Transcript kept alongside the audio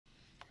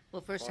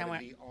Well, first I part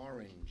want. of the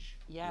orange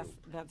Yes, group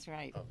that's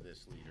right. of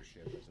this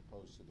leadership as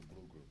opposed to the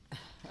blue group.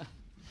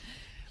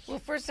 Well,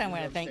 first I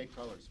want to thank. State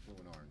colors, blue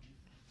and orange.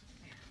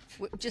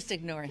 Just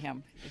ignore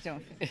him.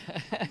 Don't.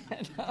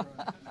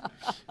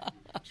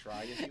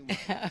 Try as you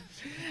might.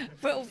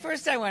 But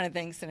first, I want to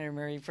thank Senator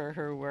Murray for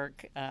her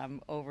work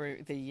over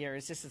the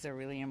years. This is a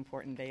really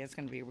important day. It's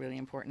going to be a really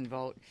important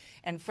vote.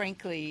 And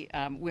frankly,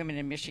 women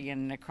in Michigan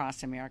and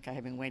across America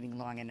have been waiting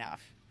long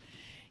enough.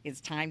 It's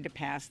time to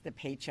pass the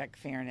Paycheck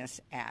Fairness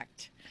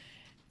Act.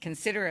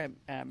 Consider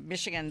a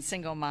Michigan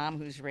single mom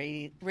who's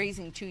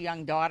raising 2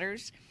 young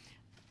daughters.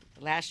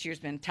 Last year's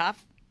been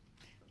tough,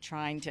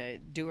 trying to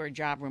do her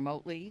job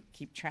remotely,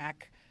 keep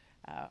track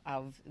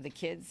of the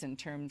kids in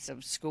terms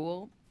of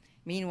school.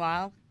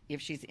 Meanwhile, if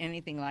she's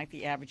anything like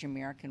the average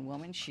American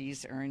woman,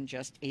 she's earned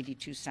just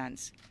 82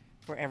 cents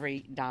for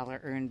every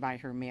dollar earned by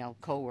her male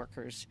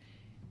coworkers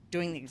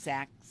doing the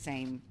exact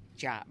same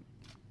job.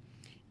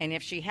 And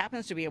if she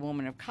happens to be a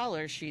woman of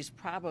color, she's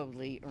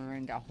probably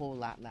earned a whole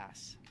lot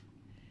less.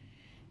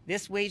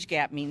 This wage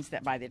gap means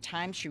that by the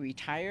time she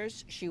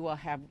retires, she will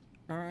have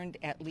earned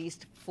at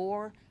least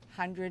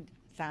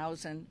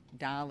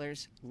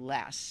 $400,000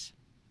 less.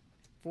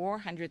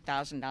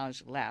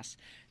 $400,000 less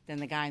than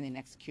the guy in the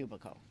next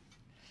cubicle.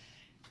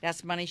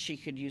 That's money she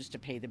could use to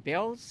pay the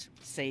bills,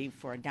 save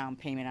for a down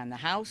payment on the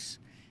house,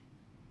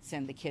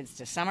 send the kids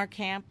to summer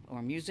camp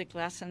or music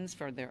lessons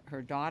for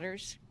her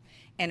daughters.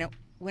 And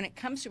when it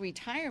comes to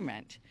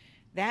retirement,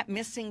 that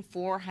missing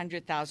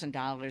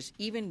 $400,000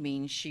 even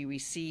means she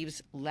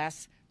receives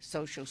less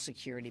Social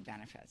Security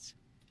benefits.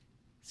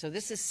 So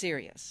this is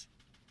serious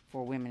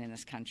for women in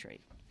this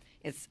country.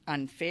 It's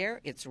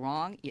unfair, it's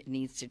wrong, it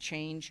needs to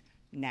change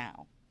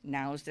now.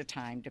 Now is the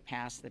time to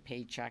pass the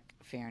Paycheck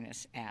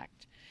Fairness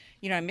Act.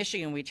 You know, in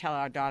Michigan, we tell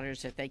our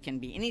daughters that they can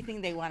be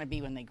anything they want to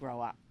be when they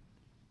grow up.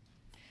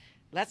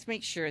 Let's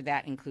make sure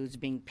that includes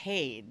being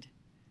paid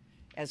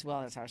as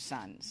well as our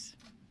sons.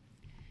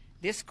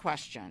 This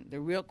question, the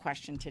real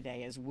question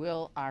today is,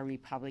 will our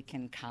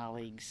Republican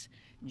colleagues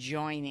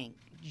join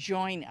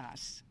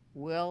us?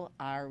 Will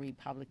our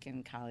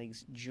Republican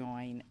colleagues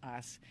join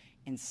us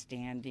in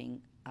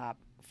standing up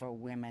for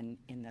women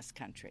in this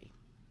country?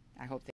 I hope they